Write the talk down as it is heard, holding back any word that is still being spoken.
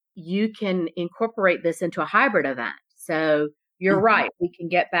you can incorporate this into a hybrid event. So you're Mhm. right. We can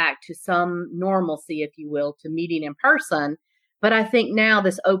get back to some normalcy, if you will, to meeting in person. But I think now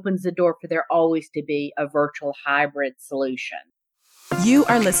this opens the door for there always to be a virtual hybrid solution. You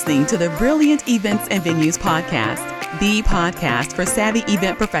are listening to the Brilliant Events and Venues podcast, the podcast for savvy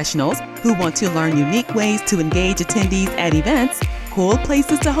event professionals who want to learn unique ways to engage attendees at events, cool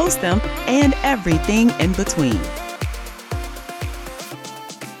places to host them, and everything in between.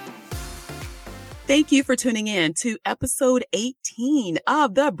 Thank you for tuning in to episode 18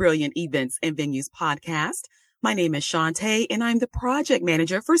 of the Brilliant Events and Venues podcast. My name is Shantae, and I'm the project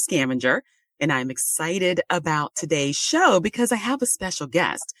manager for Scavenger. And I'm excited about today's show because I have a special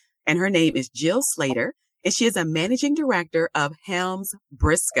guest, and her name is Jill Slater, and she is a managing director of Helms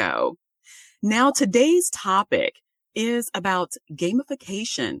Briscoe. Now, today's topic is about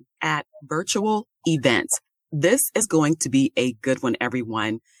gamification at virtual events. This is going to be a good one,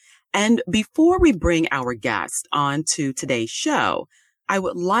 everyone. And before we bring our guest on to today's show, I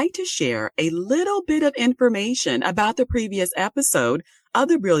would like to share a little bit of information about the previous episode of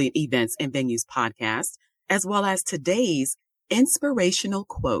the Brilliant Events and Venues podcast, as well as today's inspirational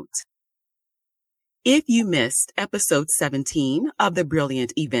quote. If you missed episode 17 of the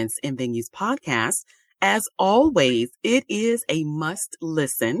Brilliant Events and Venues podcast, as always, it is a must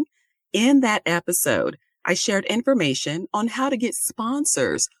listen. In that episode, I shared information on how to get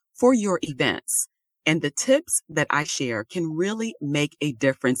sponsors for your events. And the tips that I share can really make a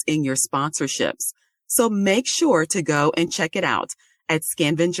difference in your sponsorships. So make sure to go and check it out at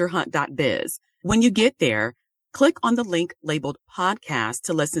scavengerhunt.biz. When you get there, click on the link labeled podcast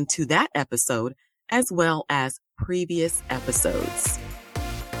to listen to that episode as well as previous episodes.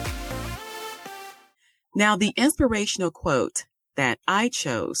 Now, the inspirational quote that I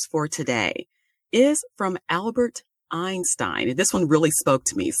chose for today is from Albert Einstein. And this one really spoke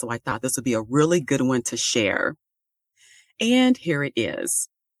to me, so I thought this would be a really good one to share. And here it is.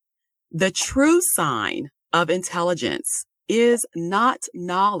 The true sign of intelligence is not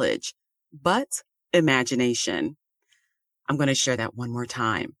knowledge, but imagination. I'm going to share that one more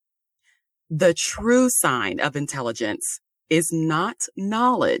time. The true sign of intelligence is not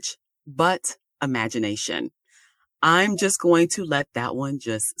knowledge, but imagination. I'm just going to let that one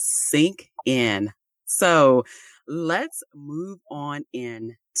just sink in. So let's move on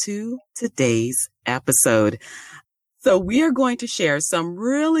in to today's episode. So we are going to share some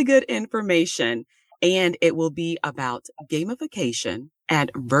really good information, and it will be about gamification at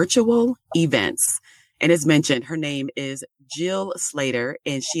virtual events. And as mentioned, her name is Jill Slater,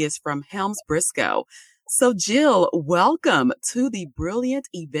 and she is from Helms Briscoe. So Jill, welcome to the Brilliant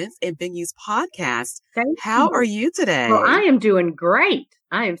Events and Venues podcast. Thank How you. are you today? Well, I am doing great.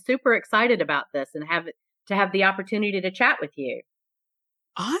 I am super excited about this and have the opportunity to chat with you.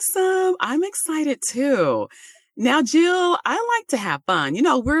 Awesome. I'm excited too. Now, Jill, I like to have fun. You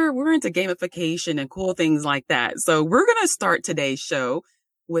know, we're into gamification and cool things like that. So we're going to start today's show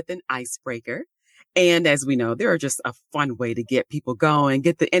with an icebreaker. And as we know, they're just a fun way to get people going,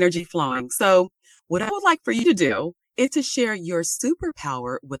 get the energy flowing. So what I would like for you to do is to share your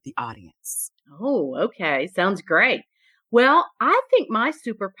superpower with the audience. Oh, okay. Sounds great. Well, I think my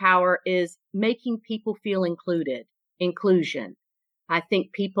superpower is making people feel inclusion. I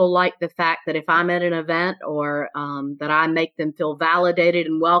think people like the fact that if I'm at an event or that I make them feel validated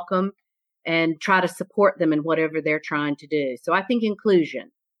and welcome and try to support them in whatever they're trying to do. So I think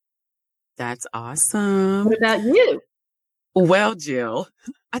inclusion. That's awesome. What about you? Well, Jill,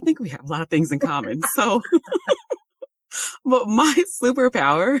 I think we have a lot of things in common. So, but my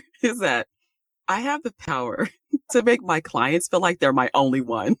superpower is that I have the power to make my clients feel like they're my only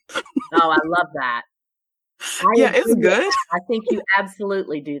one. Oh, I love that. Yeah, it's good. I think you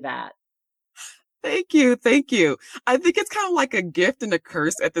absolutely do that. Thank you. Thank you. I think it's kind of like a gift and a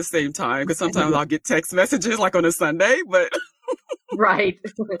curse at the same time, because sometimes I'll get text messages like on a Sunday, but right.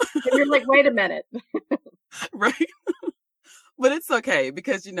 And you're like, wait a minute. right. But it's okay,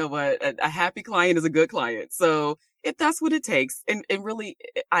 because you know what? A happy client is a good client. So if that's what it takes, and really,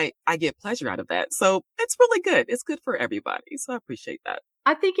 I get pleasure out of that. So it's really good. It's good for everybody. So I appreciate that.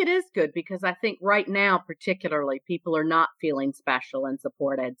 I think it is good because I think right now, particularly, people are not feeling special and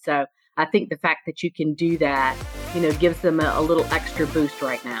supported. So I think the fact that you can do that, gives them a little extra boost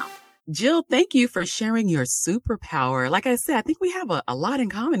right now. Jill, thank you for sharing your superpower. Like I said, I think we have a lot in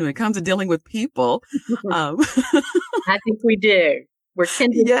common when it comes to dealing with people. I think we do. We're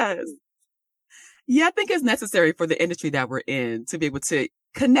kindred. Yes. Yeah, I think it's necessary for the industry that we're in to be able to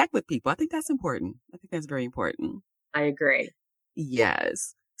connect with people. I think that's important. I think that's very important. I agree.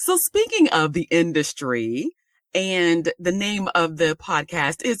 Yes. So speaking of the industry, And the name of the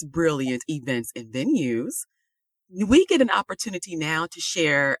podcast is Brilliant Events and Venues. We get an opportunity now to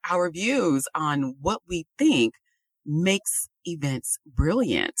share our views on what we think makes events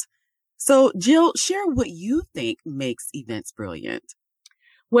brilliant. So, Jill, share what you think makes events brilliant.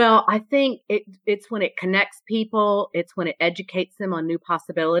 Well, I think it's when it connects people, it's when it educates them on new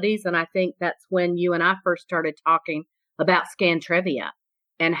possibilities. And I think that's when you and I first started talking about Scan Trivia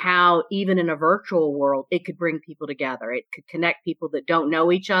and how even in a virtual world, it could bring people together. It could connect people that don't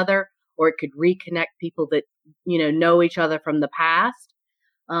know each other, or it could reconnect people that, know each other from the past.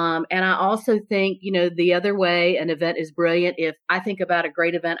 And I also think, the other way an event is brilliant, if I think about a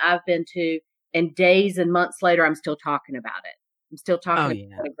great event I've been to and days and months later, I'm still talking about it. I'm still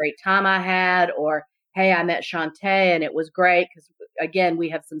talking about a great time I had, or, hey, I met Shantae and it was great because, again, we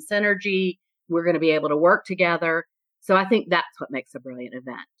have some synergy. We're going to be able to work together. So I think that's what makes a brilliant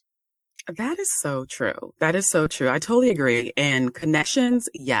event. That is so true. That is so true. I totally agree. And connections,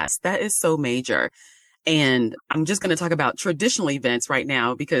 yes, that is so major. And I'm just going to talk about traditional events right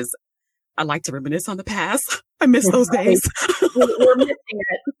now because I like to reminisce on the past. I miss those days. We're missing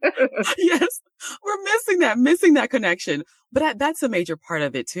it. Yes, we're missing that connection. But that's a major part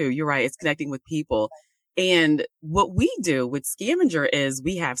of it too. You're right. It's connecting with people. And what we do with Scavenger is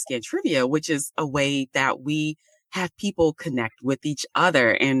we have Scan Trivia, which is a way that we have people connect with each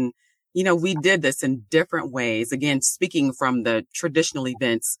other. And, we did this in different ways. Again, speaking from the traditional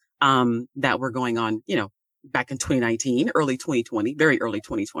events that were going on, back in 2019, early 2020, very early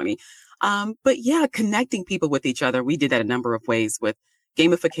 2020. But yeah, connecting people with each other. We did that a number of ways with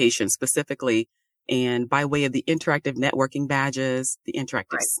gamification specifically, and by way of the interactive networking badges, the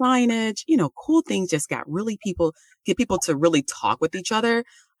interactive signage, cool things just get people to really talk with each other.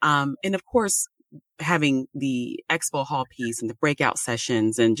 And of course, having the expo hall piece and the breakout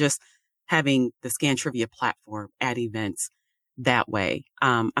sessions and just having the Scan Trivia platform at events that way.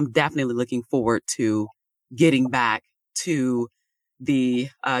 I'm definitely looking forward to getting back to the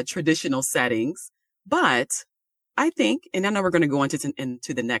traditional settings. But I think, and I know we're going to go into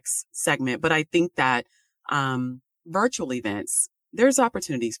the next segment, but I think that virtual events, there's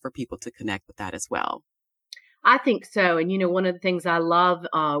opportunities for people to connect with that as well. I think so. And, one of the things I love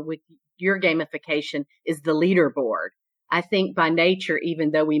with your gamification is the leaderboard. I think by nature,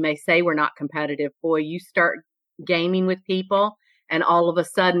 even though we may say we're not competitive, boy, you start gaming with people and all of a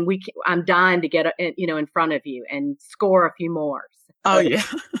sudden I'm dying to get, in front of you and score a few more. So. Oh, yeah.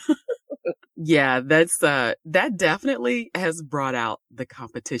 Yeah, that definitely has brought out the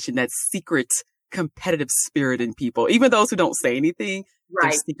competition, that secret competitive spirit in people. Even those who don't say anything,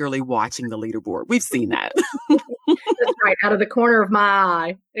 they're secretly watching the leaderboard. We've seen that. That's right. Out of the corner of my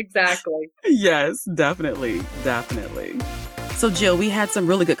eye. Exactly. Yes, definitely. Definitely. So Jill, we had some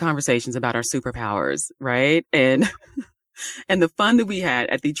really good conversations about our superpowers, right? And the fun that we had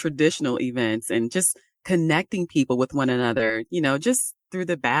at the traditional events and just connecting people with one another, just through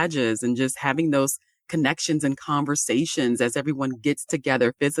the badges and just having those connections and conversations as everyone gets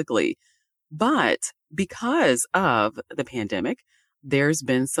together physically. But because of the pandemic, there's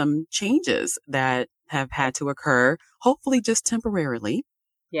been some changes that have had to occur, hopefully just temporarily.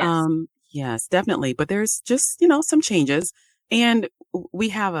 Yes. Yes, definitely. But there's just, some changes. And we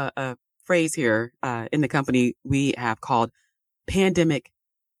have a phrase here in the company we have called pandemic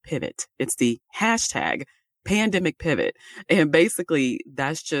pivot. It's the hashtag pandemic pivot. And basically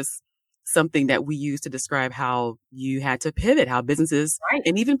that's just something that we use to describe how you had to pivot, how businesses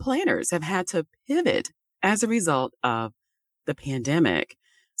and even planners have had to pivot as a result of the pandemic.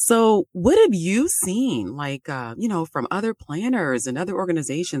 So what have you seen, from other planners and other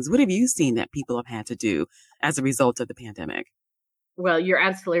organizations? What have you seen that people have had to do as a result of the pandemic? Well, you're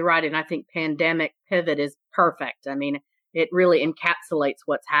absolutely right. And I think pandemic pivot is perfect. I mean, it really encapsulates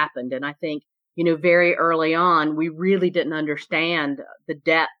what's happened. And I think, very early on, we really didn't understand the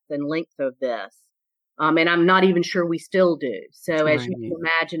depth and length of this. And I'm not even sure we still do. So as you can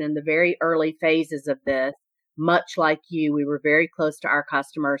imagine, in the very early phases of this, much like you, we were very close to our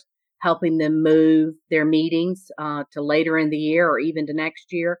customers, helping them move their meetings to later in the year or even to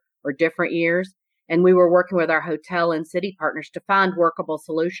next year or different years. And we were working with our hotel and city partners to find workable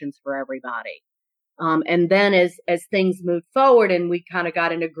solutions for everybody. And then as things moved forward and we kind of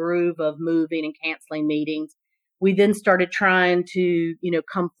got in a groove of moving and canceling meetings, we then started trying to,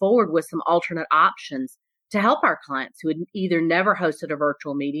 come forward with some alternate options to help our clients who had either never hosted a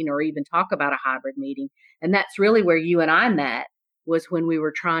virtual meeting or even talk about a hybrid meeting. And that's really where you and I met, was when we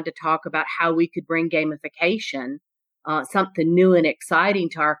were trying to talk about how we could bring gamification, something new and exciting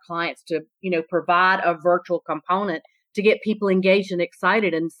to our clients to, provide a virtual component to get people engaged and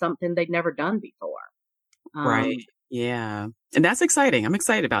excited in something they'd never done before. Right. Yeah. And that's exciting. I'm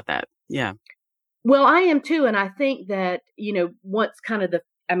excited about that. Yeah. Well, I am too. And I think that, once kind of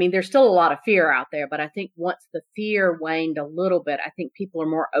there's still a lot of fear out there, but I think once the fear waned a little bit, I think people are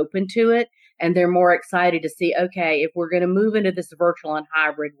more open to it and they're more excited to see, okay, if we're going to move into this virtual and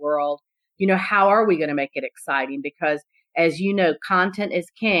hybrid world, how are we going to make it exciting? Because as you know, content is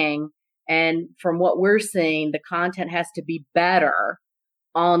king. And from what we're seeing, the content has to be better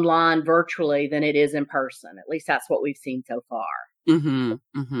online virtually than it is in person. At least that's what we've seen so far. Mm-hmm.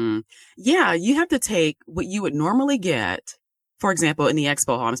 Mm-hmm. Yeah. You have to take what you would normally get, for example, in the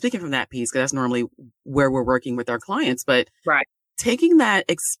expo hall. I'm speaking from that piece because that's normally where we're working with our clients, but Right. taking that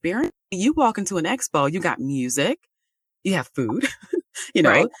experience, you walk into an expo, you got music, you have food,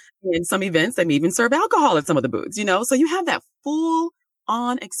 Right. in some events, they may even serve alcohol at some of the booths, so you have that full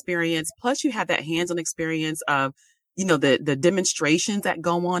on experience. Plus you have that hands-on experience of, the demonstrations that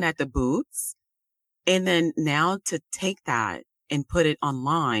go on at the booths. And then now to take that and put it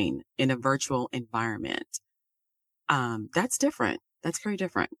online in a virtual environment. That's different. That's very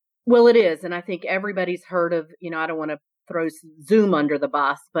different. Well, it is. And I think everybody's heard of, I don't want to throw Zoom under the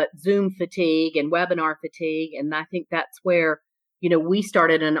bus, but Zoom fatigue and webinar fatigue. And I think that's where, we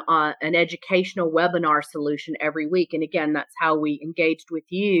started an educational webinar solution every week. And again, that's how we engaged with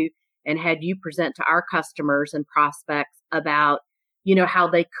you and had you present to our customers and prospects about, how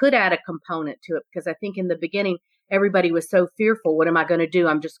they could add a component to it. Because I think in the beginning, everybody was so fearful. What am I going to do?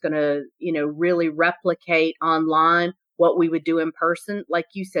 I'm just going to, really replicate online what we would do in person. Like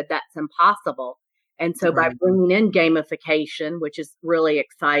you said, that's impossible. And so by Right. bringing in gamification, which is really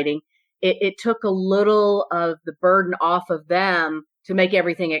exciting, it took a little of the burden off of them to make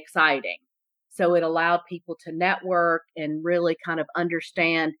everything exciting. So it allowed people to network and really kind of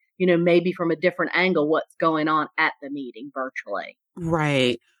understand, maybe from a different angle, what's going on at the meeting virtually.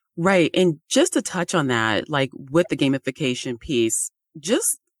 Right. Right. And just to touch on that, like with the gamification piece,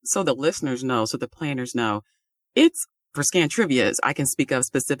 just so the listeners know, so the planners know, it's for Scan Trivias, I can speak of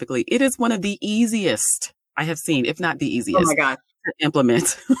specifically. It is one of the easiest I have seen, if not the Oh my easiest gosh. to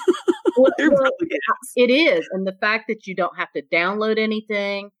implement. Well, It really is. it is. And the fact that you don't have to download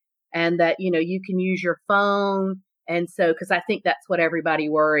anything and that, you can use your phone. And so, because I think that's what everybody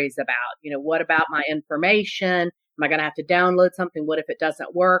worries about. What about my information? Am I going to have to download something? What if it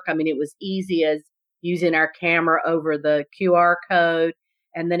doesn't work? I mean, it was easy as using our camera over the QR code.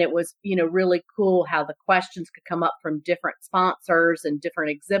 And then it was, really cool how the questions could come up from different sponsors and different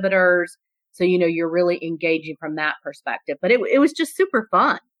exhibitors. So, you're really engaging from that perspective. But it was just super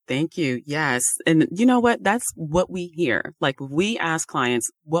fun. Thank you. Yes. And you know what? That's what we hear. Like we ask clients,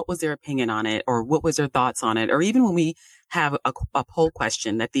 what was their opinion on it? Or what was their thoughts on it? Or even when we have a poll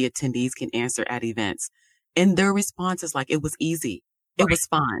question that the attendees can answer at events, and their response is like, it was easy. It was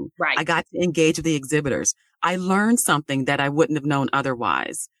fun. Right. I got to engage with the exhibitors. I learned something that I wouldn't have known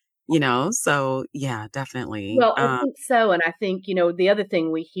otherwise, So yeah, definitely. Well, I think so. And I think, the other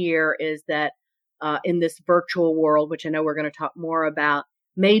thing we hear is that in this virtual world, which I know we're going to talk more about,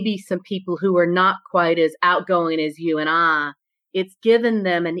 maybe some people who are not quite as outgoing as you and I, it's given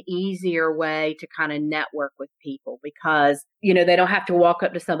them an easier way to kind of network with people because, they don't have to walk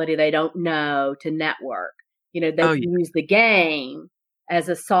up to somebody they don't know to network. They Oh, can yeah. use the game as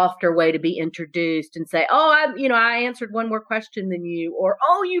a softer way to be introduced and say, oh, I answered one more question than you, or,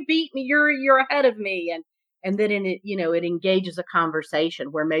 oh, you beat me. You're ahead of me. And then it engages a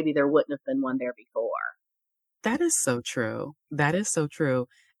conversation where maybe there wouldn't have been one there before. That is so true. That is so true.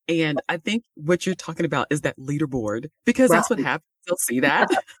 And I think what you're talking about is that leaderboard because Right. that's what happens. They'll see that.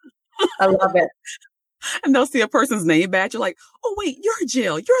 I love it. And they'll see a person's name badge. You're like, oh, wait, you're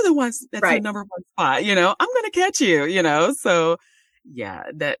Jill. You're the one that's Right. in number one spot. I'm going to catch you, So yeah,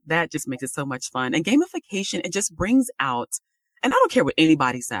 that just makes it so much fun. And gamification, it just brings out, and I don't care what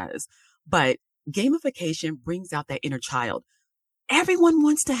anybody says, but gamification brings out that inner child. Everyone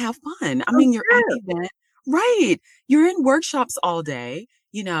wants to have fun. I mean, you're at the event, right? You're in workshops all day,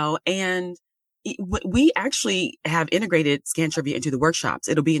 and we actually have integrated Scan Trivia into the workshops.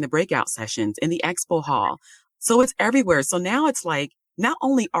 It'll be in the breakout sessions, in the expo hall. So it's everywhere. So now it's like, not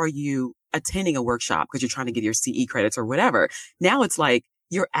only are you attending a workshop because you're trying to get your CE credits or whatever, now it's like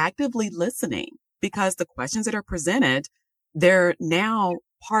you're actively listening because the questions that are presented, they're now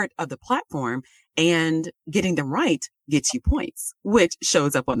part of the platform, and getting them right gets you points, which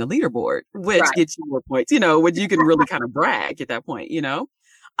shows up on the leaderboard, which Right. gets you more points, which you can really kind of brag at that point,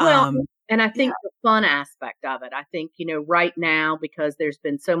 Well, and I think yeah. the fun aspect of it, I think, right now, because there's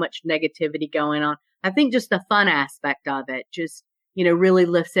been so much negativity going on, I think just the fun aspect of it just, really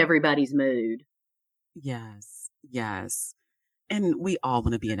lifts everybody's mood. Yes. Yes. And we all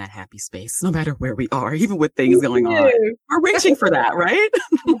want to be in that happy space, no matter where we are, even with things going on. We're reaching for that, right?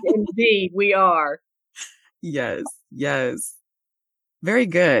 Indeed, we are. Yes, yes. Very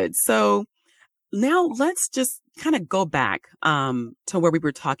good. So now let's just kind of go back to where we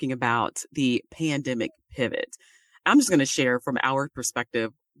were talking about the pandemic pivot. I'm just going to share from our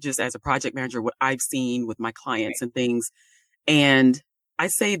perspective, just as a project manager, what I've seen with my clients and things. And I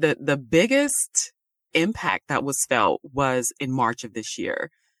say that the biggest impact that was felt was in March of this year.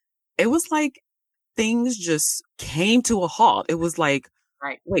 It was like things just came to a halt. It was like,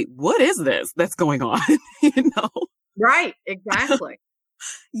 Right. Wait, what is this that's going on? You know? Right. Exactly.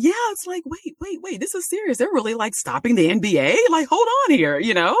 Yeah, it's like, wait, this is serious. They're really like stopping the NBA. Like, hold on here,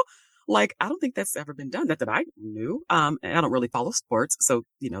 you know? Like, I don't think that's ever been done. Not that I knew. And I don't really follow sports. So,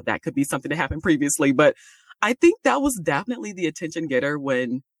 you know, that could be something that happened previously. But I think that was definitely the attention getter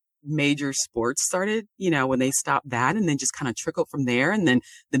when major sports started, you know, when they stopped that and then just kind of trickled from there. And then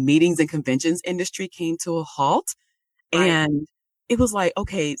the meetings and conventions industry came to a halt. Right. And it was like,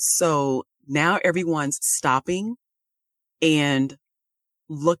 okay, so now everyone's stopping and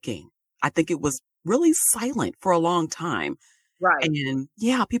looking. I think it was really silent for a long time. Right. And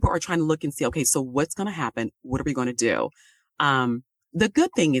yeah, people are trying to look and see, okay, so what's going to happen? What are we going to do? The good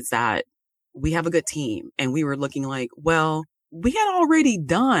thing is that we have a good team and we were looking like, well, we had already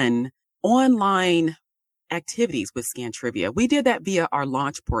done online activities with Scan Trivia. We did that via our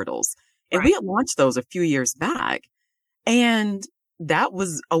launch portals and we had launched those a few years back. And that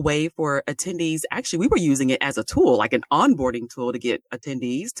was a way for attendees. Actually, we were using it as a tool, like an onboarding tool to get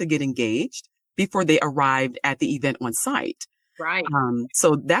attendees to get engaged before they arrived at the event on site. Right.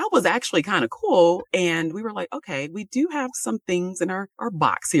 So that was actually kind of cool. And we were like, okay, we do have some things in our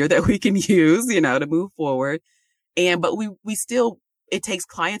box here that we can use, you know, to move forward. But we still, it takes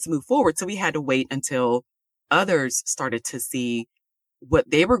clients to move forward. So we had to wait until others started to see what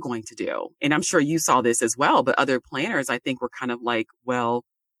they were going to do. And I'm sure you saw this as well, but other planners, I think, were kind of like, well,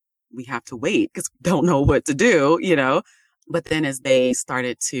 we have to wait because we don't know what to do, you know? But then as they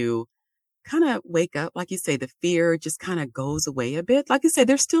started to kind of wake up, like you say, the fear just kind of goes away a bit. Like you said,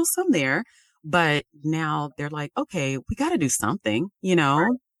 there's still some there, but now they're like, okay, we got to do something, you know?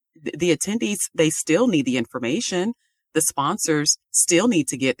 Right. The attendees, they still need the information. The sponsors still need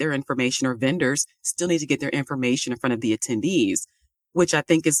to get their information, or vendors still need to get their information in front of the attendees, which I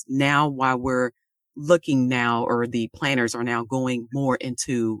think is now why we're looking now, or the planners are now going more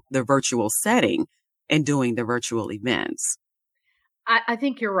into the virtual setting and doing the virtual events. I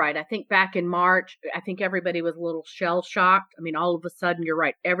think you're right. I think back in March, I think everybody was a little shell shocked. I mean, all of a sudden, you're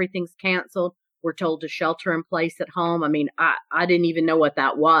right. Everything's canceled. We're told to shelter in place at home. I mean, I didn't even know what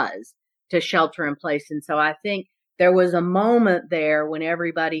that was, to shelter in place. And so I think there was a moment there when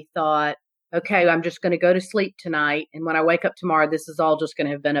everybody thought, okay, I'm just going to go to sleep tonight. And when I wake up tomorrow, this is all just going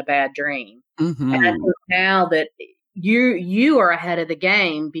to have been a bad dream. Mm-hmm. And I think now that you are ahead of the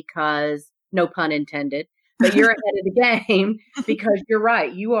game because, no pun intended, but you're ahead of the game because you're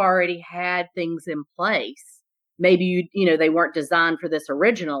right. You already had things in place. Maybe you know, they weren't designed for this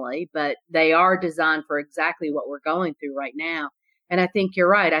originally, but they are designed for exactly what we're going through right now. And I think you're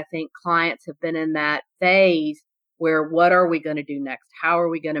right. I think clients have been in that phase where, what are we going to do next? How are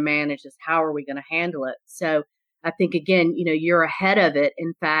we going to manage this? How are we going to handle it? So I think, again, you know, you're ahead of it,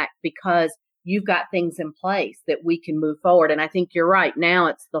 in fact, because you've got things in place that we can move forward. And I think you're right. Now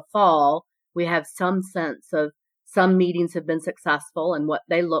it's the fall. We have some sense of some meetings have been successful and what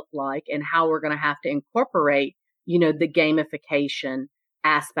they look like and how we're going to have to incorporate, you know, the gamification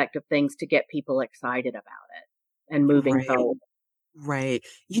aspect of things to get people excited about it and moving forward. Right.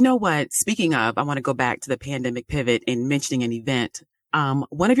 You know what? Speaking of, I want to go back to the pandemic pivot and mentioning an event.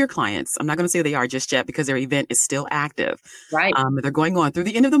 One of your clients, I'm not going to say who they are just yet because their event is still active. Right. They're going on through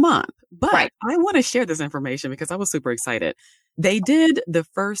the end of the month, but I want to share this information because I was super excited. They did the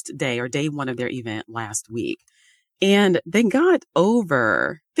first day, or day one of their event last week, and they got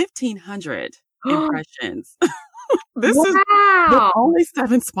over 1,500 impressions. This is with only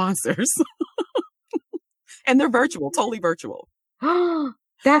 7 sponsors. And they're virtual, totally virtual.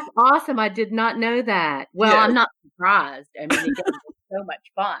 That's awesome. I did not know that. Well, yes. I'm not surprised. I mean, again, it's so much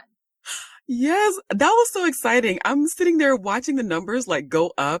fun. Yes, that was so exciting. I'm sitting there watching the numbers like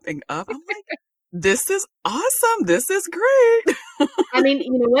go up and up. I'm like, this is awesome. This is great. I mean,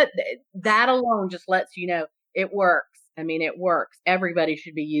 you know what? That alone just lets you know it works. I mean, it works. Everybody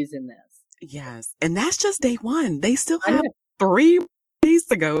should be using this. Yes. And that's just day one. They still have 3 days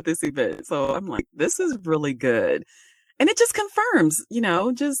to go with this event. So I'm like, this is really good. And it just confirms, you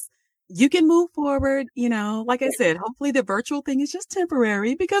know, just you can move forward. You know, like I said, hopefully the virtual thing is just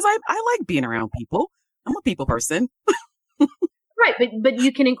temporary because I like being around people. I'm a people person. Right, but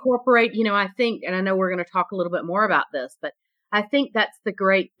you can incorporate, I think, and I know we're going to talk a little bit more about this, but I think that's the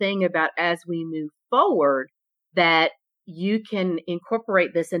great thing about as we move forward, that you can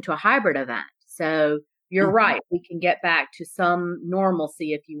incorporate this into a hybrid event. So you're Mhm. right, we can get back to some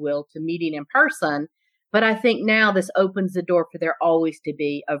normalcy, if you will, to meeting in person. But I think now this opens the door for there always to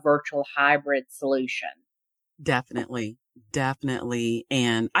be a virtual hybrid solution. Definitely. Definitely.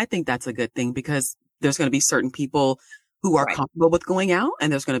 And I think that's a good thing because there's going to be certain people who are Right. comfortable with going out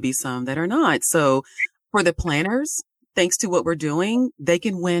and there's going to be some that are not. So for the planners, thanks to what we're doing, they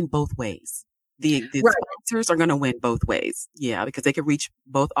can win both ways. The Right. sponsors are going to win both ways. Yeah, because they can reach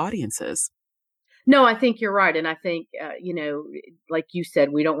both audiences. No, I think you're right. And I think, like you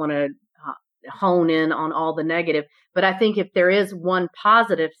said, we don't want to hone in on all the negative. But I think if there is one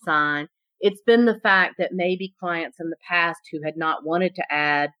positive sign, it's been the fact that maybe clients in the past who had not wanted to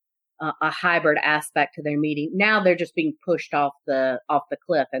add a hybrid aspect to their meeting, now they're just being pushed off the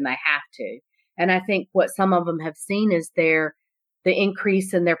cliff and they have to. And I think what some of them have seen is the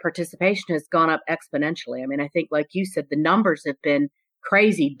increase in their participation has gone up exponentially. I mean, I think, like you said, the numbers have been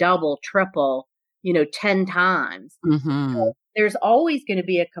crazy, double, triple, 10 times. Hmm. There's always going to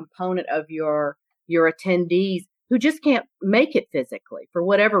be a component of your attendees who just can't make it physically for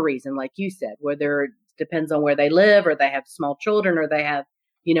whatever reason, like you said, whether it depends on where they live or they have small children or they have,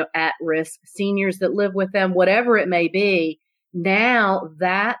 at-risk seniors that live with them, whatever it may be. Now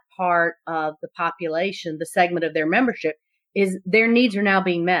that part of the population, the segment of their membership, is their needs are now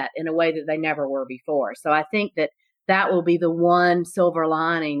being met in a way that they never were before. So I think that will be the one silver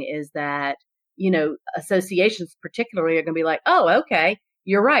lining, is that associations particularly are going to be like, oh, okay,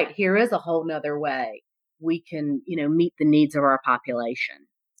 you're right. Here is a whole nother way we can, meet the needs of our population.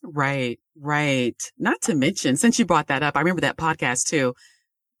 Right, right. Not to mention, since you brought that up, I remember that podcast too.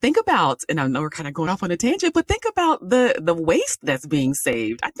 Think about, and I know we're kind of going off on a tangent, but think about the waste that's being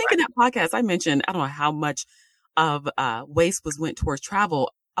saved. I think in that podcast I mentioned, I don't know how much of waste went towards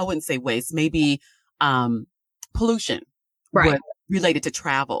travel. I wouldn't say waste, maybe pollution was Right. related to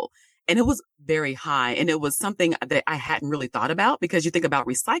travel. And it was very high. And it was something that I hadn't really thought about, because you think about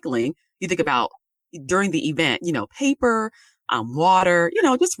recycling, you think about during the event, paper, water,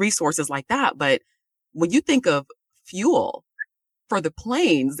 just resources like that. But when you think of fuel for the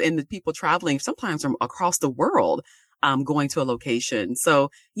planes and the people traveling sometimes from across the world, going to a location. So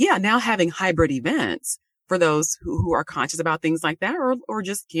yeah, now having hybrid events for those who are conscious about things like that, or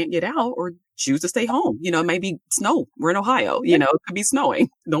just can't get out or choose to stay home. Maybe snow. We're in Ohio, it could be snowing.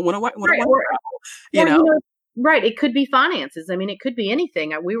 Don't want to Right. travel, you Or, know? right. It could be finances. I mean, it could be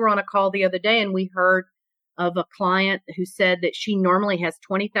anything. We were on a call the other day and we heard of a client who said that she normally has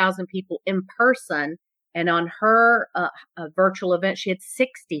 20,000 people in person. And on her virtual event, she had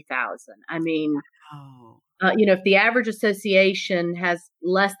 60,000. I mean, Oh, if the average association has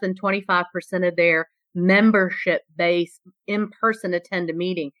less than 25% of their membership base in person attend a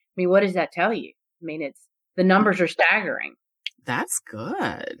meeting, I mean, what does that tell you? I mean, the numbers are staggering. that's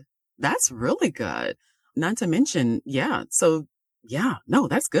good. That's really good. Not to mention, yeah. So yeah, no,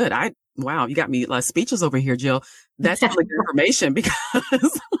 that's good. Wow, you got me speechless over here, Jill. That's really good information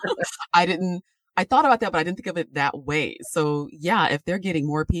because I thought about that, but I didn't think of it that way. So yeah, if they're getting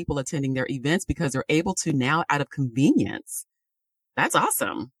more people attending their events because they're able to now out of convenience, that's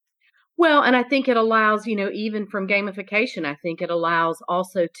awesome. Well, and I think it allows, even from gamification, I think it allows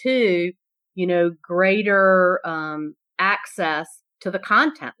also to, greater access to the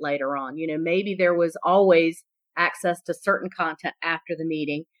content later on. Maybe there was always access to certain content after the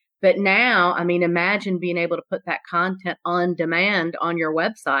meeting, but now, I mean, imagine being able to put that content on demand on your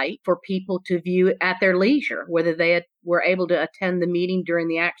website for people to view at their leisure, whether were able to attend the meeting during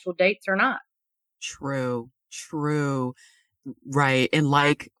the actual dates or not. True, true. Right. And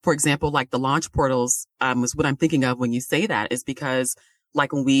for example, like the launch portals, is what I'm thinking of when you say that, is because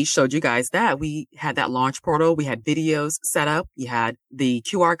like when we showed you guys that, we had that launch portal, we had videos set up, you had the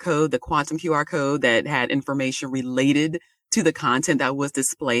QR code, the quantum QR code that had information related to the content that was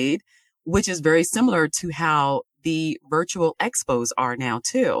displayed, which is very similar to how the virtual expos are now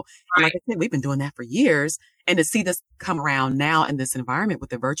too. And like I said, we've been doing that for years. And to see this come around now in this environment with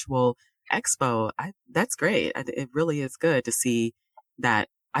the virtual expo, that's great. It really is good to see that.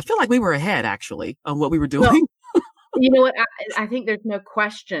 I feel like we were ahead actually on what we were Well, doing. you know what? I think there's no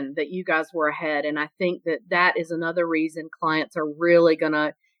question that you guys were ahead. And I think that is another reason clients are really going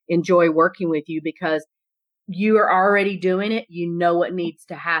to enjoy working with you, because you are already doing it. You know what needs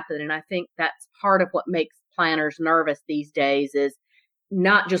to happen. And I think that's part of what makes planners nervous these days, is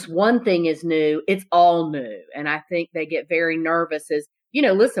not just one thing is new, it's all new. And I think they get very nervous as,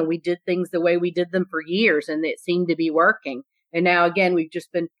 listen, we did things the way we did them for years and it seemed to be working. And now again, we've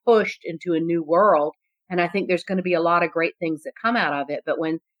just been pushed into a new world. And I think there's going to be a lot of great things that come out of it. But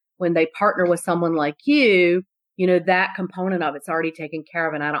when they partner with someone like you know, that component of it's already taken care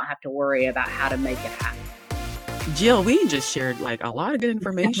of, and I don't have to worry about how to make it happen. Jill, we just shared like a lot of good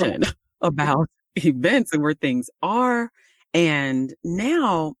information about events and where things are. And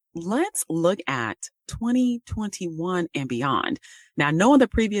now let's look at 2021 and beyond. Now, I know in the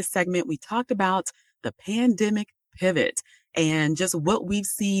previous segment, we talked about the pandemic pivot and just what we've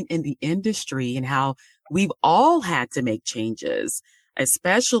seen in the industry and how we've all had to make changes,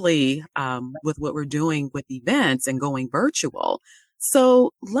 especially with what we're doing with events and going virtual.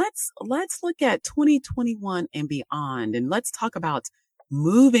 So let's look at 2021 and beyond, and let's talk about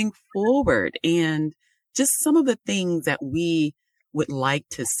moving forward and just some of the things that we would like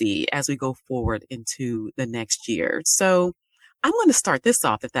to see as we go forward into the next year. So I'm going to start this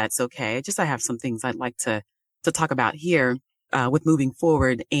off, if that's okay. I have some things I'd like to talk about here with moving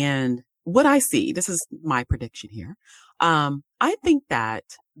forward and what I see. This is my prediction here. I think that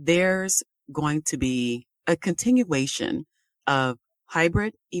there's going to be a continuation of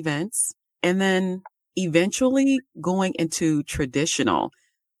hybrid events and then eventually going into traditional.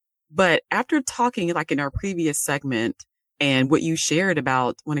 But after talking like in our previous segment and what you shared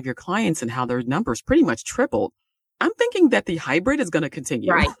about one of your clients and how their numbers pretty much tripled, I'm thinking that the hybrid is going to continue.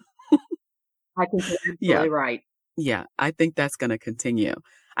 Right. I think you're absolutely right. Yeah, I think that's going to continue.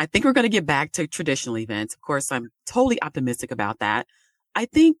 I think we're going to get back to traditional events. Of course, I'm totally optimistic about that. I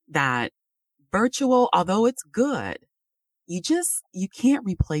think that virtual, although it's good, you can't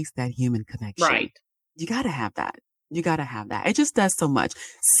replace that human connection. Right. You got to have that. You got to have that. It just does so much.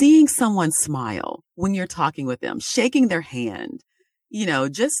 Seeing someone smile when you're talking with them, shaking their hand, you know,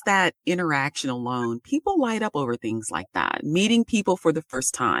 just that interaction alone, people light up over things like that. Meeting people for the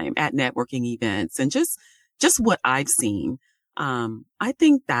first time at networking events and just what I've seen. I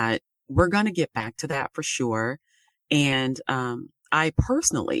think that we're going to get back to that for sure. And, I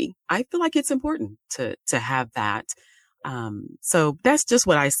feel like it's important to have that. So that's just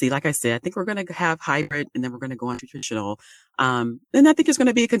what I see. Like I said, I think we're going to have hybrid and then we're going to go into traditional. And I think it's going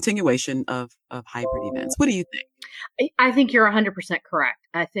to be a continuation of hybrid events. What do you think? I think you're 100% correct.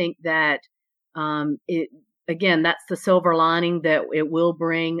 I think that, again, that's the silver lining, that it will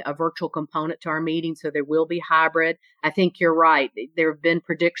bring a virtual component to our meeting. So there will be hybrid. I think you're right. There have been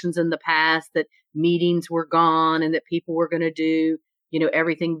predictions in the past that meetings were gone and that people were going to do, you know,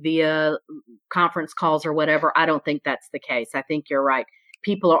 everything via conference calls or whatever. I don't think that's the case. I think you're right.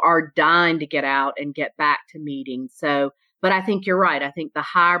 People are dying to get out and get back to meetings. So, but I think you're right. I think the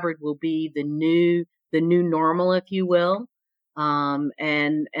hybrid will be the new normal, if you will.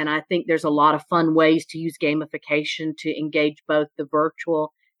 And I think there's a lot of fun ways to use gamification to engage both the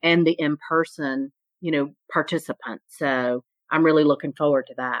virtual and the in-person, you know, participants. So I'm really looking forward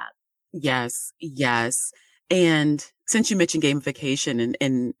to that. Yes. Yes. And since you mentioned gamification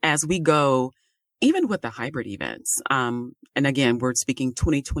and as we go, even with the hybrid events, and again, we're speaking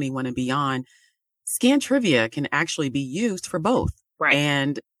 2021 and beyond, Scan Trivia can actually be used for both. Right.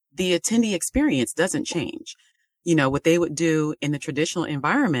 And the attendee experience doesn't change. You know, what they would do in the traditional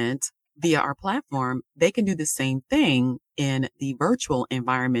environment via our platform, they can do the same thing in the virtual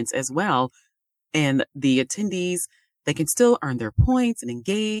environments as well. And the attendees, they can still earn their points and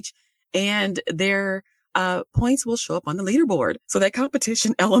engage, and their points will show up on the leaderboard. So that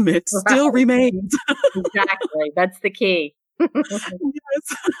competition element still remains. Exactly. That's the key. Yes,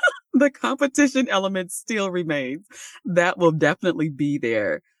 the competition element still remains. That will definitely be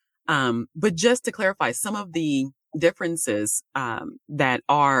there. But just to clarify, some of the differences that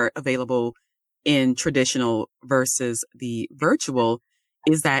are available in traditional versus the virtual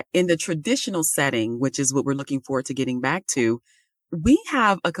is that in the traditional setting, which is what we're looking forward to getting back to, we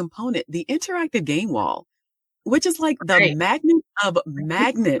have a component, the interactive game wall, which is like the magnet of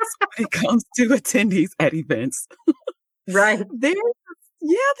magnets when it comes to attendees at events. Right. There's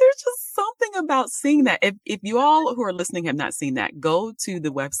just something about seeing that. If you all who are listening have not seen that, go to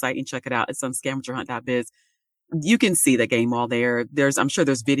the website and check it out. It's on scavengerhunt.biz. You can see the game wall there. I'm sure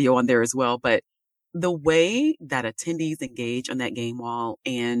there's video on there as well, but the way that attendees engage on that game wall,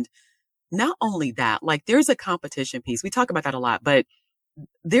 and not only that, like there's a competition piece. We talk about that a lot, but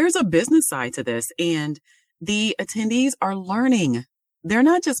there's a business side to this, and the attendees are learning. They're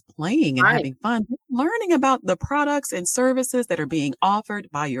not just playing and having fun. They're learning about the products and services that are being offered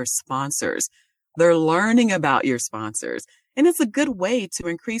by your sponsors. They're learning about your sponsors. And it's a good way to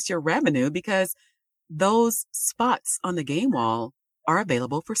increase your revenue because those spots on the game wall are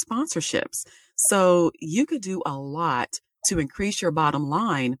available for sponsorships. So you could do a lot to increase your bottom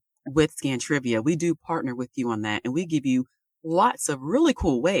line with Scan Trivia. We do partner with you on that, and we give you lots of really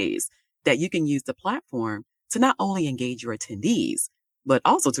cool ways that you can use the platform to not only engage your attendees, but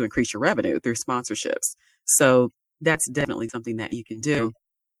also to increase your revenue through sponsorships. So that's definitely something that you can do.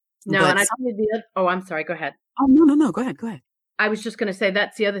 No, But and I tell you oh, I'm sorry, go ahead. oh, no, no, no. Go ahead. Go ahead. I was just going to say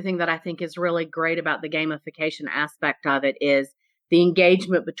that's the other thing that I think is really great about the gamification aspect of it is the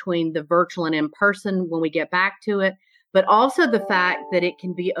engagement between the virtual and in person when we get back to it, but also the fact that it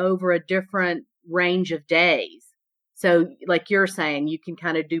can be over a different range of days. So, like you're saying, you can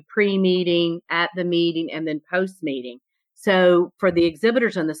kind of do pre-meeting, at the meeting, and then post-meeting. So, for the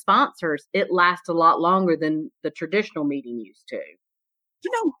exhibitors and the sponsors, it lasts a lot longer than the traditional meeting used to.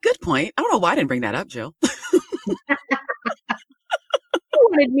 Good point. I don't know why I didn't bring that up, Jill. You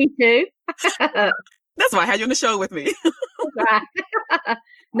wanted me to. That's why I had you on the show with me.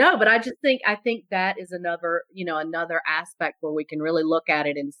 No, but I think that is another aspect where we can really look at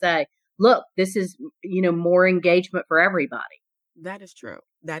it and say, look, this is, more engagement for everybody. That is true.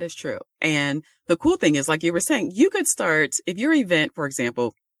 That is true. And the cool thing is, like you were saying, you could start, if your event, for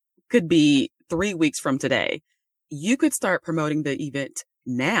example, could be 3 weeks from today, you could start promoting the event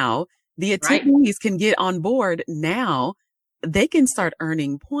now. The attendees can get on board now. They can start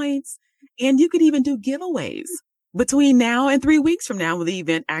earning points, and you could even do giveaways between now and 3 weeks from now when the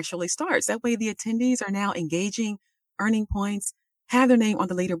event actually starts. That way the attendees are now engaging, earning points, have their name on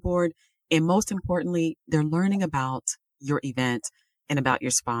the leaderboard. And most importantly, they're learning about your event and about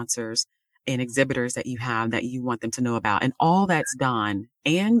your sponsors and exhibitors that you have that you want them to know about. And all that's done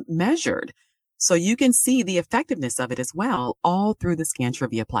and measured. So you can see the effectiveness of it as well, all through the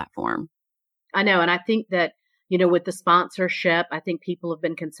Scantrivia platform. I know. And I think that, with the sponsorship, I think people have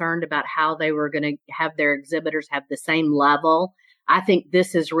been concerned about how they were going to have their exhibitors have the same level. I think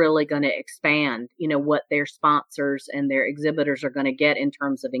this is really going to expand, what their sponsors and their exhibitors are going to get in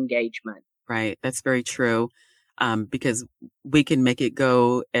terms of engagement. Right. That's very true. Because we can make it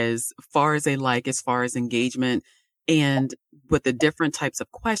go as far as they like, as far as engagement and with the different types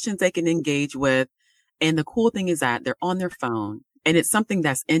of questions they can engage with. And the cool thing is that they're on their phone. And it's something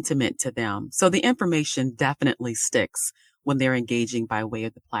that's intimate to them. So the information definitely sticks when they're engaging by way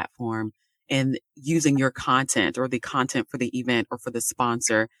of the platform and using your content or the content for the event or for the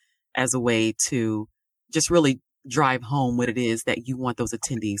sponsor as a way to just really drive home what it is that you want those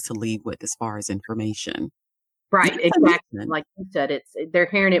attendees to leave with as far as information. Right. Exactly. Like you said, they're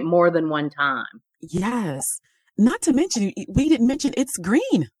hearing it more than one time. Yes. Not to mention, we didn't mention it's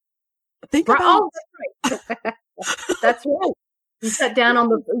green. Think about that's right. That's right. You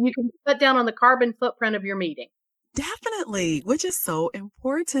can cut down on the carbon footprint of your meeting. Definitely, which is so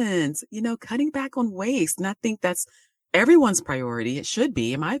important. Cutting back on waste. And I think that's everyone's priority. It should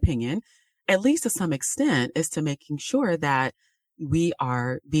be, in my opinion, at least to some extent, is to making sure that we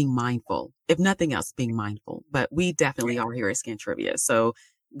are being mindful, if nothing else, being mindful. But we definitely are here at Scantrivia. So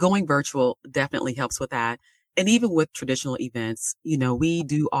going virtual definitely helps with that. And even with traditional events, we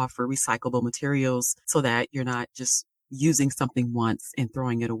do offer recyclable materials so that you're not just using something once and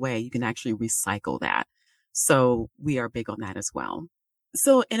throwing it away. You can actually recycle that. So we are big on that as well.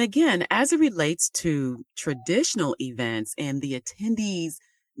 So, and again, as it relates to traditional events and the attendees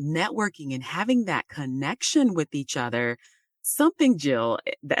networking and having that connection with each other, something, Jill,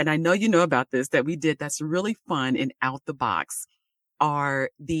 and I know you know about this, that we did that's really fun and out the box are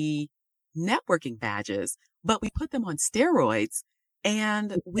the networking badges, but we put them on steroids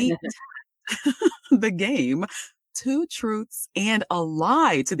and we the game 2 truths and a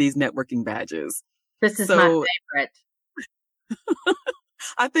lie to these networking badges. This is my favorite.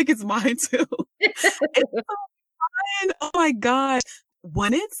 I think it's mine too. It's so fun. Oh my gosh.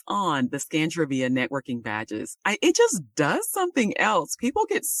 When it's on the Scantrivia networking badges, it just does something else. People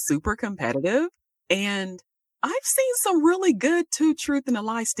get super competitive, and I've seen some really good 2 truth and a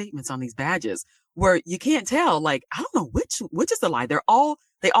lie statements on these badges where you can't tell, like, I don't know which is the lie. They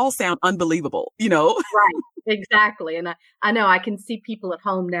all sound unbelievable, Right. Exactly. And I know I can see people at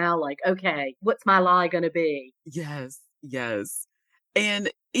home now like, okay, what's my lie going to be? Yes. Yes.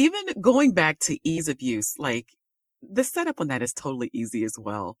 And even going back to ease of use, like the setup on that is totally easy as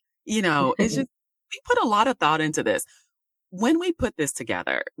well. It's just, we put a lot of thought into this. When we put this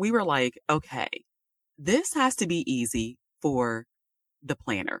together, we were like, okay, this has to be easy for the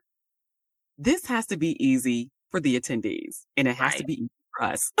planner. This has to be easy for the attendees, and it has to be easy for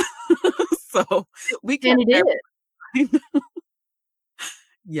us. So we kept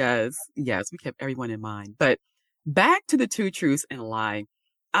Yes, we kept everyone in mind. But back to the 2 truths and a lie.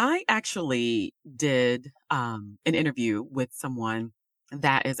 I actually did an interview with someone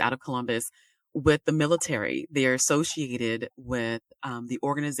that is out of Columbus with the military. They're associated with the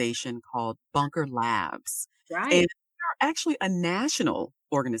organization called Bunker Labs. Right. And actually a national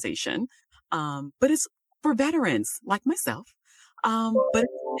organization, but it's for veterans like myself. But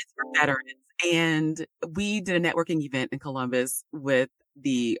it's for veterans. And we did a networking event in Columbus with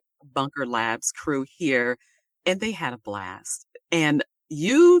the Bunker Labs crew here, and they had a blast. And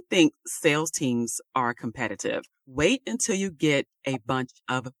you think sales teams are competitive. Wait until you get a bunch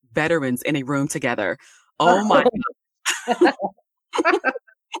of veterans in a room together. Oh my God. I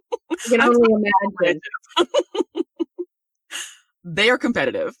can only imagine. They are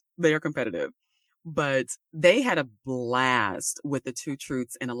competitive. They are competitive. But they had a blast with the Two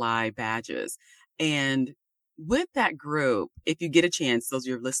Truths and a Lie badges. And with that group, if you get a chance, those of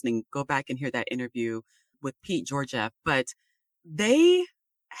you listening, go back and hear that interview with Pete Georgiev. But they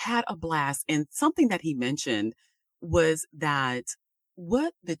had a blast. And something that he mentioned was that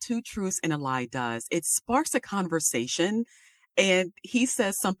what the Two Truths and a Lie does, it sparks a conversation. And he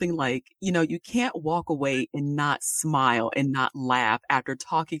says something like, you can't walk away and not smile and not laugh after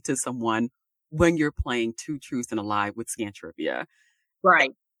talking to someone when you're playing Two Truths and a Lie with Scantrivia.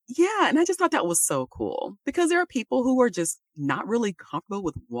 Right. Yeah. And I just thought that was so cool because there are people who are just not really comfortable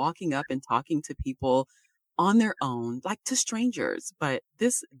with walking up and talking to people on their own, like to strangers. But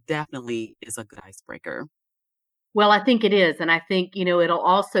this definitely is a good icebreaker. Well, I think it is. And I think, it'll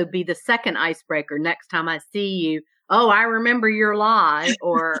also be the second icebreaker next time I see you. Oh, I remember your lie,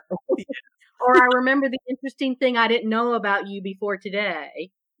 or I remember the interesting thing I didn't know about you before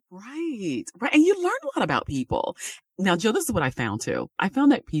today. Right. Right. And you learn a lot about people. Now, Jill, this is what I found too. I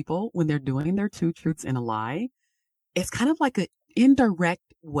found that people, when they're doing their Two Truths and a Lie, it's kind of like an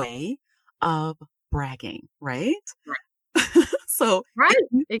indirect way of bragging, right? So right, if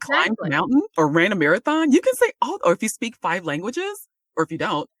you exactly. climbed a mountain or ran a marathon, you can say, or if you speak 5 languages, or if you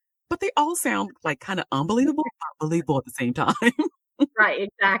don't, but they all sound like kind of unbelievable, believable at the same time. Right,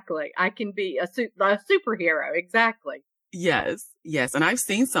 exactly. I can be a superhero, exactly. Yes, yes. And I've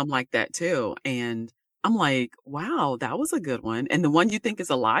seen some like that too. And I'm like, wow, that was a good one. And the one you think is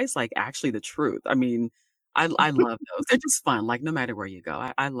a lie is like actually the truth. I mean, I love those. They're just fun, like no matter where you go.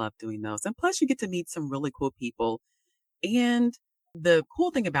 I love doing those. And plus you get to meet some really cool people. And the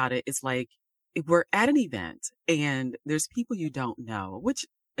cool thing about it is like, if we're at an event and there's people you don't know, which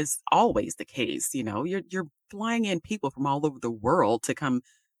is always the case, you're flying in people from all over the world to come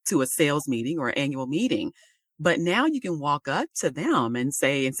to a sales meeting or annual meeting. But now you can walk up to them and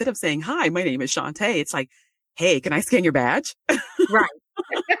say, instead of saying, hi, my name is Shantae, it's like, hey, can I scan your badge? Right.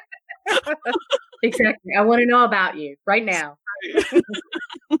 Exactly. I want to know about you right now.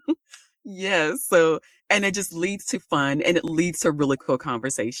 Yes. So, and it just leads to fun and it leads to really cool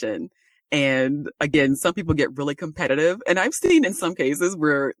conversation. And again, some people get really competitive. And I've seen in some cases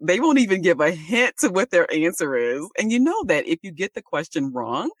where they won't even give a hint to what their answer is. And you know that if you get the question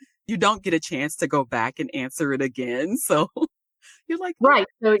wrong, you don't get a chance to go back and answer it again. So you're like, right.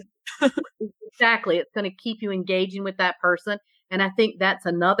 So exactly. It's going to keep you engaging with that person. And I think that's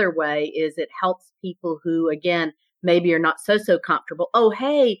another way is it helps people who, again, maybe are not so comfortable. Oh,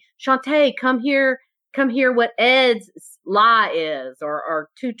 hey, Shantae, come here what Ed's lie is or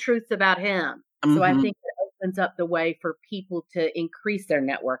Two Truths about him. Mm-hmm. So I think it opens up the way for people to increase their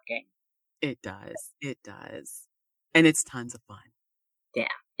networking. It does. It does. And it's tons of fun. Yeah,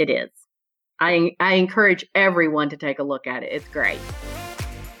 it is. I encourage everyone to take a look at it. It's great.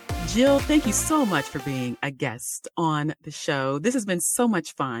 Jill, thank you so much for being a guest on the show. This has been so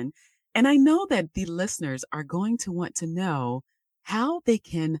much fun. And I know that the listeners are going to want to know how they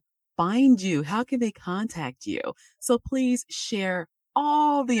can find you. How can they contact you? So please share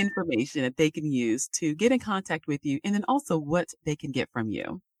all the information that they can use to get in contact with you and then also what they can get from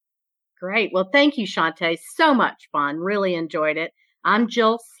you. Great. Well, thank you, Shantae. So much fun. Really enjoyed it. I'm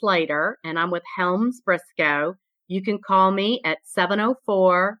Jill Slater and I'm with Helms Briscoe. You can call me at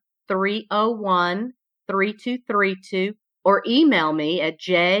 704-301-3232 or email me at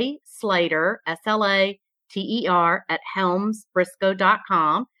jslater, SLATER, at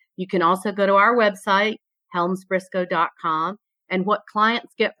helmsbriscoe.com. You can also go to our website, helmsbriscoe.com. And what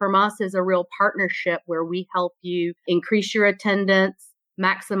clients get from us is a real partnership where we help you increase your attendance,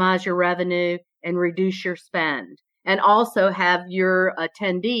 maximize your revenue, and reduce your spend. And also have your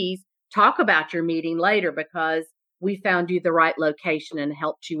attendees talk about your meeting later because we found you the right location and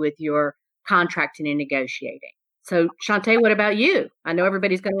helped you with your contracting and negotiating. So, Shantae, what about you? I know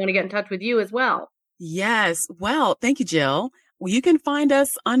everybody's going to want to get in touch with you as well. Yes. Well, thank you, Jill. Well, you can find us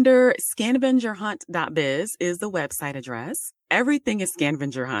under scavengerhunt.biz is the website address. Everything is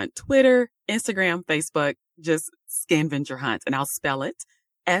Scavenger Hunt. Twitter, Instagram, Facebook, just Scavenger Hunt. And I'll spell it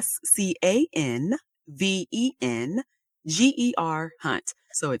SCANVENGER Hunt.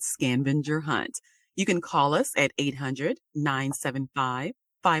 So it's Scavenger Hunt. You can call us at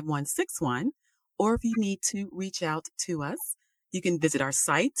 800-975-5161, or if you need to reach out to us, you can visit our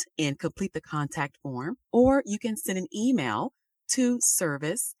site and complete the contact form, or you can send an email to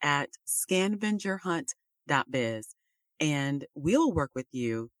service@scavengerhunt.biz, and we'll work with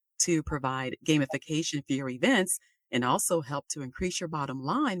you to provide gamification for your events and also help to increase your bottom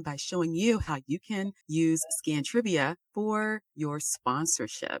line by showing you how you can use Scan Trivia for your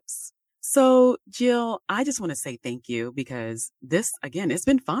sponsorships. So, Jill, I just want to say thank you because this, again, it's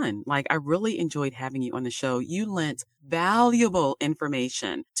been fun. Like, I really enjoyed having you on the show. You lent valuable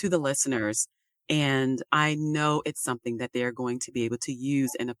information to the listeners, and I know it's something that they're going to be able to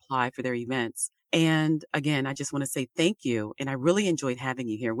use and apply for their events. And again, I just want to say thank you. And I really enjoyed having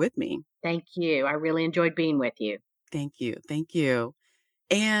you here with me. Thank you. I really enjoyed being with you. Thank you. Thank you.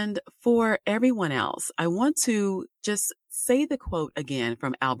 And for everyone else, I want to just say the quote again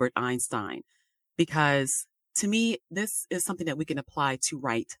from Albert Einstein, because to me, this is something that we can apply to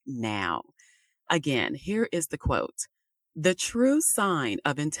right now. Again, here is the quote. The true sign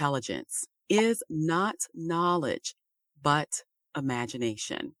of intelligence is not knowledge, but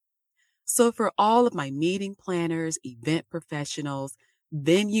imagination. So for all of my meeting planners, event professionals,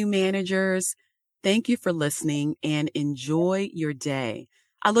 venue managers, thank you for listening and enjoy your day.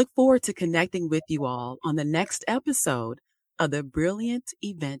 I look forward to connecting with you all on the next episode of the Brilliant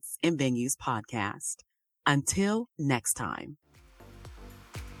Events and Venues podcast. Until next time.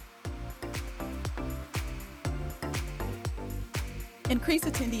 Increase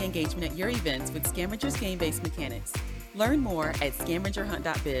attendee engagement at your events with Scavenger's game-based mechanics. Learn more at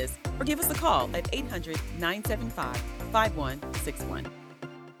scavengerhunt.biz or give us a call at 800-975-5161.